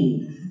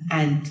again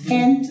and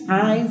 10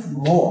 times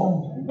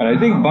more. And I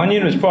think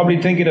Bunyan was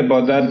probably thinking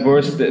about that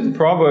verse in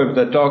Proverbs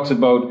that talks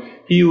about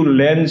he who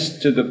lends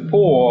to the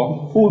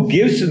poor, who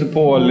gives to the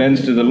poor,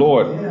 lends to the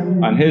Lord.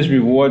 And his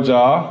rewards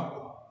are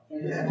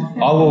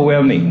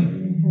overwhelming.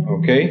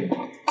 Okay?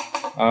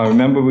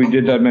 Remember we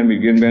did that when we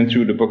went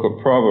through the book of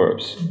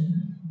Proverbs.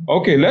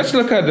 Okay, let's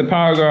look at the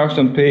paragraphs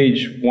on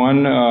page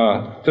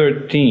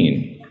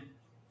 113.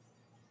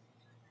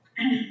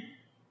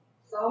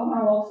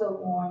 Solomon also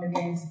warned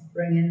against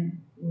bringing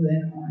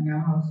ruin on your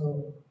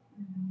household.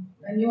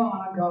 When you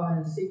honor God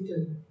and seek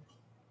to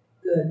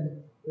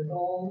good with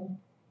all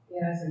He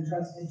has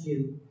entrusted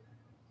you,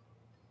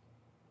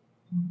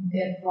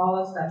 it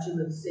follows that you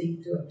will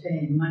seek to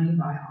obtain money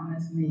by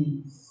honest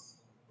means.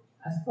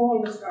 As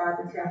Paul described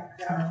the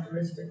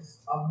characteristics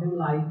of new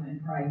life in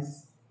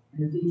Christ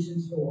in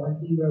Ephesians 4,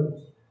 he wrote,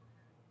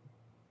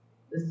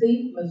 "The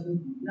thief must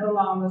no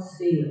longer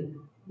steal.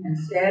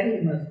 Instead,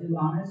 he must do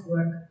honest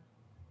work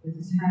with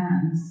his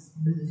hands,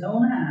 with his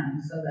own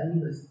hands, so that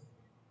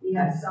he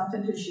has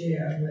something to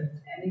share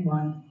with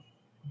anyone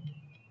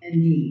in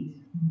need."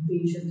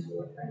 Ephesians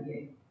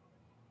 4:28.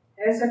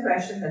 There's a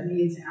question that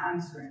needs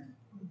answering.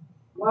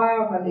 Why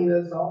are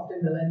believers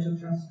often willing to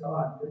trust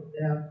God with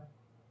their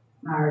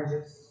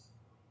marriages,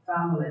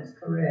 families,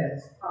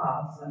 careers,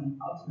 paths, and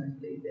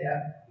ultimately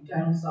their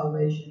eternal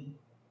salvation?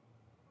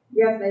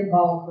 Yet they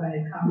balk when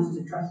it comes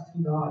to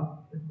trusting God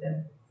with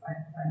their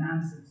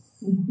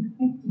finances.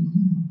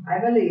 I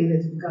believe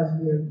it's because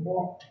we have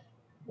bought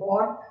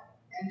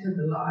into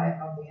the lie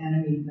of the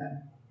enemy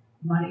that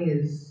money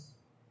is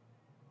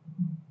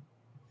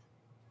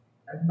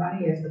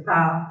the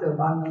path to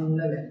abundant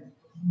living.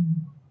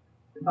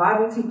 The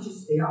Bible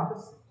teaches the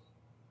opposite.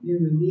 You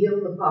reveal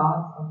the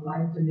path of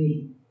life to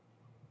me.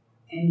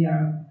 In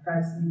your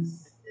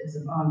presence is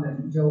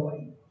abundant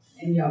joy.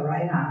 In your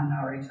right hand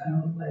are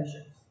eternal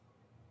pleasures.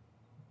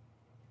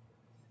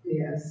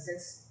 Yes,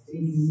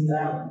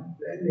 16:11.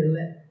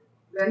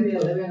 When we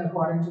are living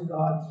according to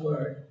God's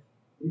word,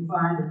 we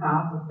find the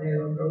path of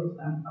favor, growth,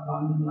 and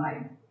abundant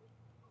life.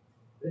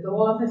 With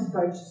all of His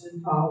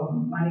purchasing power,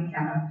 money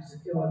cannot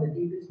secure the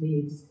deepest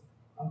needs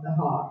of the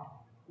heart.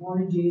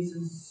 Only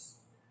Jesus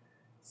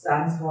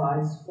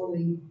satisfies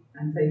fully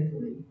and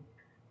faithfully.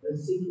 But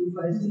seek you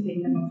first the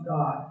kingdom of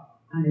God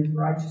and His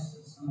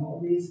righteousness, and all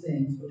these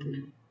things will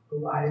be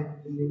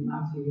provided to you.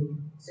 Matthew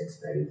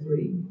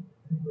 6:33.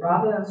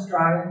 Rather than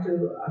striving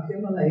to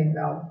accumulate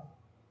wealth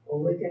or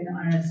working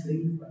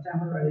earnestly for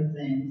temporary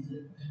things,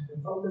 the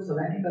focus of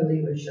any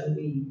believer shall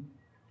be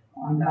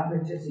on that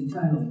which is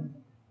eternal.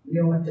 We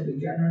ought to be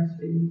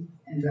generously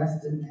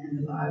invested in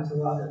the lives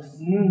of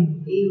others,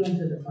 even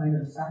to the point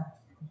of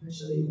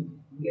sacrificially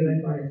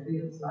giving what it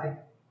feels like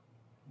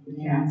we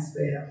can't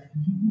spare.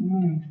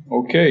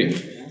 Okay.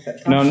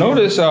 Now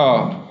notice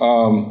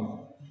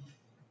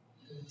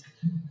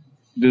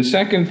the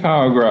second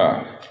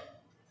paragraph.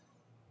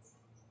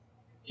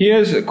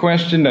 Here's a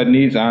question that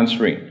needs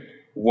answering.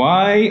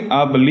 Why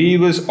are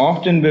believers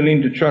often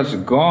willing to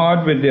trust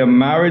God with their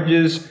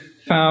marriages,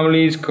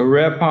 families,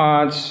 career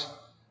paths,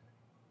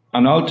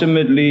 and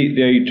ultimately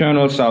their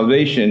eternal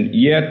salvation,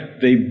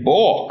 yet they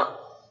balk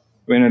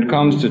when it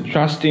comes to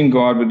trusting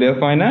God with their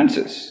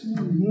finances?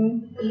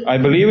 I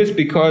believe it's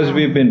because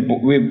we've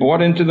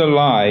bought into the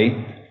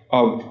lie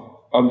of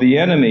the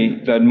enemy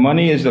that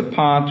money is the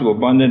path to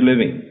abundant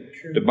living.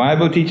 The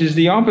Bible teaches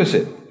the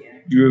opposite.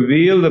 You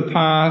reveal the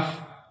path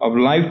of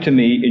life to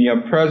me. In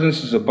your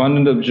presence is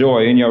abundant of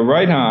joy. In your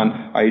right hand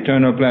are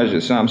eternal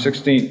pleasures. Psalm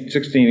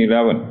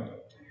 16:11.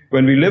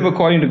 When we live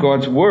according to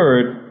God's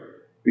word,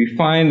 we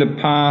find the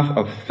path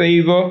of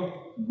favor,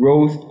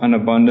 growth, and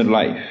abundant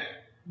life.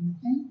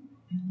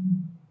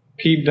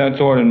 Keep that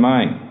thought in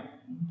mind.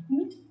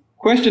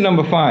 Question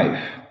number 5,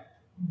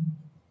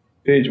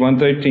 page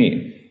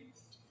 113.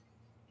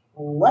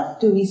 What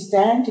do we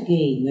stand to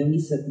gain when we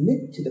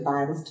submit to the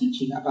Bible's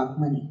teaching about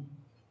money?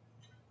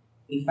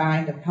 We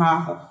find a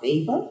path of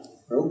favor,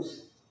 growth,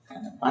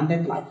 and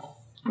abundant life.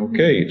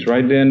 Okay, it's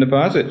right there in the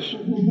passage.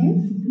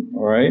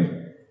 All right.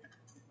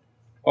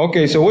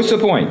 Okay, so what's the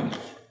point?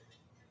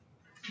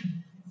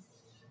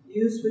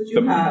 Use what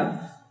you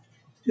have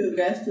to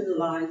invest in the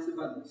lives of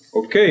others.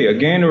 Okay,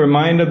 again, a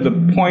reminder of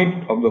the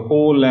point of the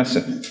whole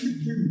lesson.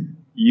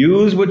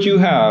 Use what you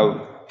have,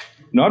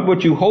 not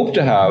what you hope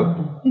to have,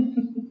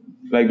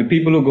 like the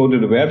people who go to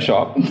the web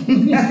shop.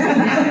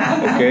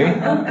 Okay?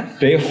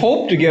 They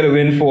hope to get a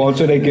windfall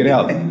so they can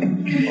help.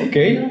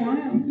 Okay?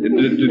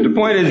 The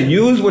point is,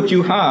 use what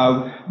you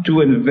have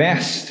to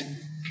invest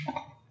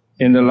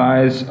in the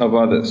lives of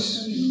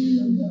others.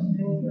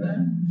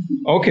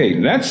 Okay,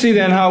 let's see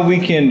then how we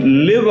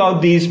can live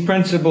out these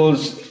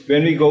principles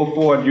when we go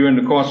forward during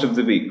the course of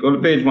the week. Go to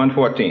page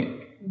 114.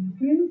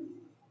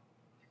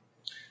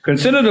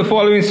 Consider the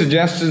following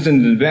suggestions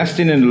in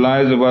investing in the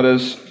lives of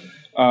others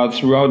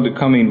throughout the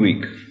coming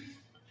week.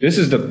 This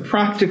is the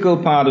practical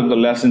part of the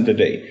lesson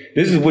today.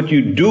 This is what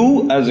you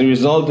do as a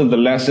result of the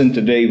lesson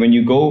today when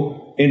you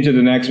go into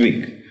the next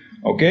week.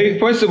 Okay?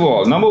 First of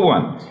all, number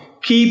one,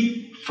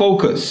 keep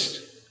focused.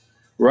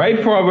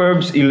 Write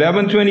Proverbs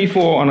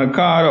 11:24 on a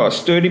card or a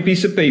sturdy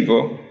piece of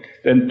paper,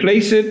 then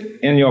place it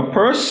in your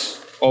purse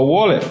or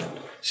wallet.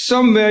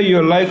 Somewhere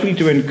you're likely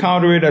to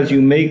encounter it as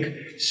you make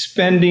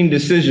spending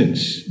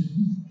decisions.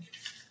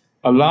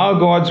 Allow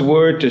God's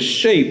word to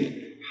shape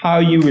how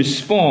you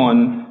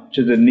respond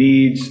to the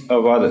needs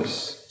of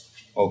others.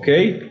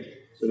 Okay?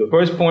 So the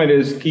first point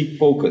is keep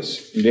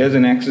focus. There's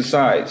an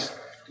exercise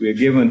we are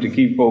given to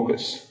keep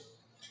focus.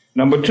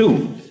 Number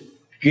two,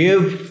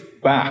 give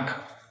back.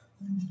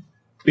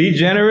 Be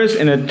generous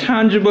in a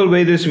tangible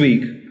way this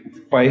week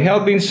by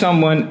helping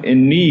someone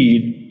in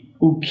need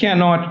who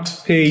cannot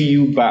pay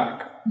you back.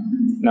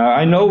 Now,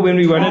 I know when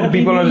we run into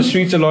people on the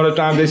streets a lot of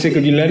times, they say,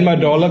 could you lend me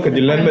 $1? Could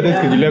you lend me this?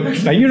 Could you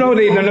lend? Now, you know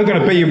they're not going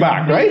to pay you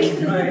back, right?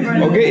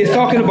 Okay, it's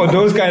talking about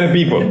those kind of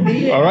people,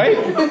 all right?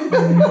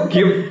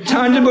 Give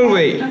tangible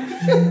way.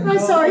 I'm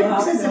sorry,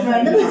 Sister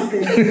Brenda.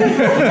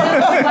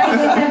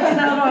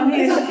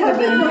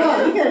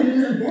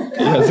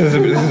 Yes,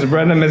 Sister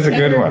Brenda is a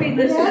good one.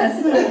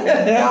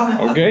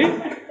 Okay?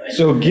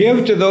 So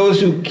give to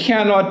those who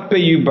cannot pay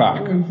you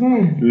back.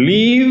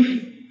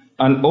 Leave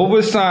an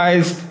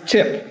oversized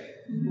tip.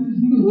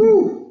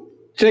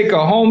 Take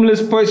a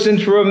homeless person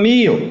for a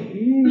meal.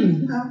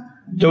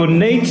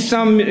 Donate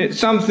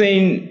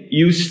something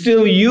you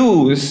still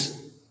use,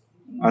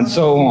 and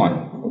so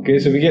on. Okay,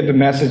 so we get the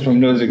message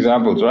from those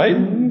examples, right?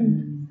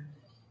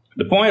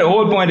 The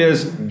whole point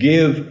is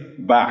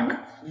give back.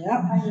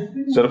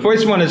 So the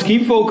first one is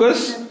keep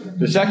focus.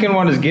 The second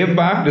one is give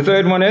back. The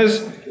third one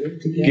is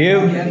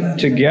give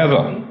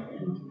together.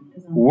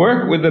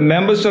 Work with the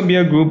members of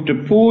your group to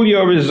pool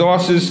your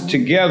resources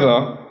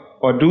together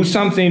or do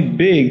something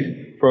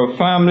big for a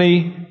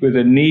family with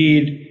a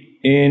need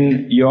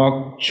in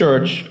your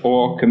church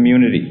or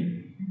community.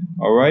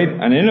 All right?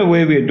 And in a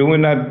way, we are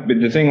doing that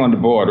with the thing on the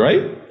board,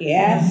 right?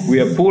 Yes.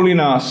 We are pooling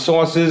our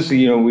sources.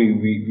 You know,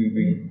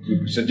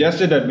 we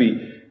suggested that we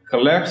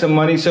collect some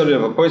money so that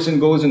if a person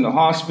goes in the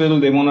hospital,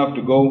 they won't have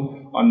to go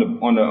on the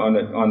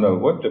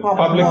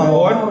public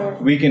ward.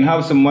 We can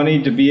have some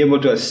money to be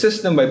able to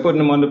assist them by putting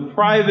them on the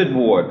private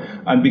ward.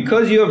 And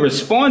because you have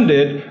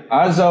responded,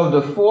 as of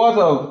the 4th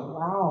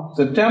of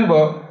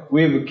September,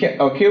 we've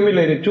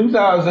accumulated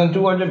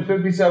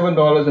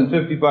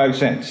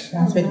 $2,257.55.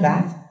 That's with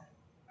that.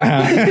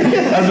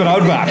 That's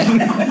without VAT.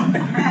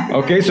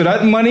 Okay, so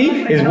that money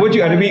is what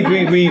you, and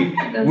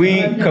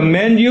we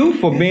commend you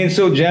for being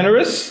so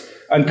generous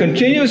and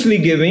continuously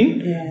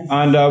giving,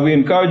 and we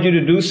encourage you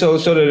to do so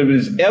that if there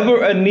is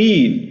ever a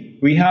need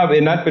we have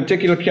in that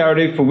particular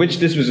charity for which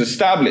this was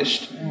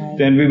established,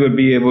 then we will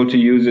be able to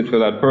use it for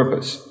that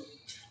purpose.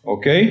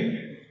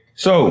 Okay?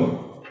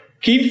 So,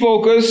 keep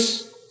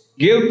focus,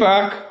 give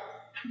back,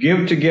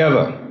 give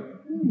together.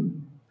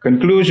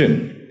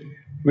 Conclusion.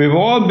 We've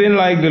all been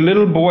like the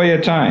little boy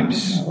at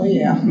times.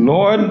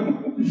 Lord,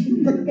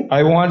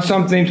 I want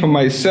something for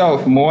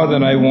myself more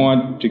than I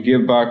want to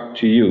give back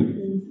to you.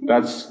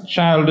 That's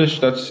childish.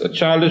 That's a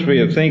childish way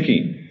of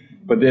thinking.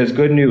 But there's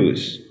good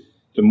news.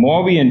 The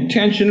more we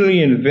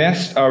intentionally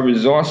invest our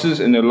resources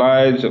in the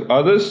lives of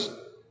others,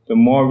 the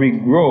more we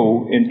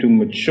grow into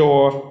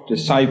mature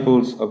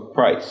disciples of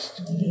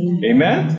Christ. Amen?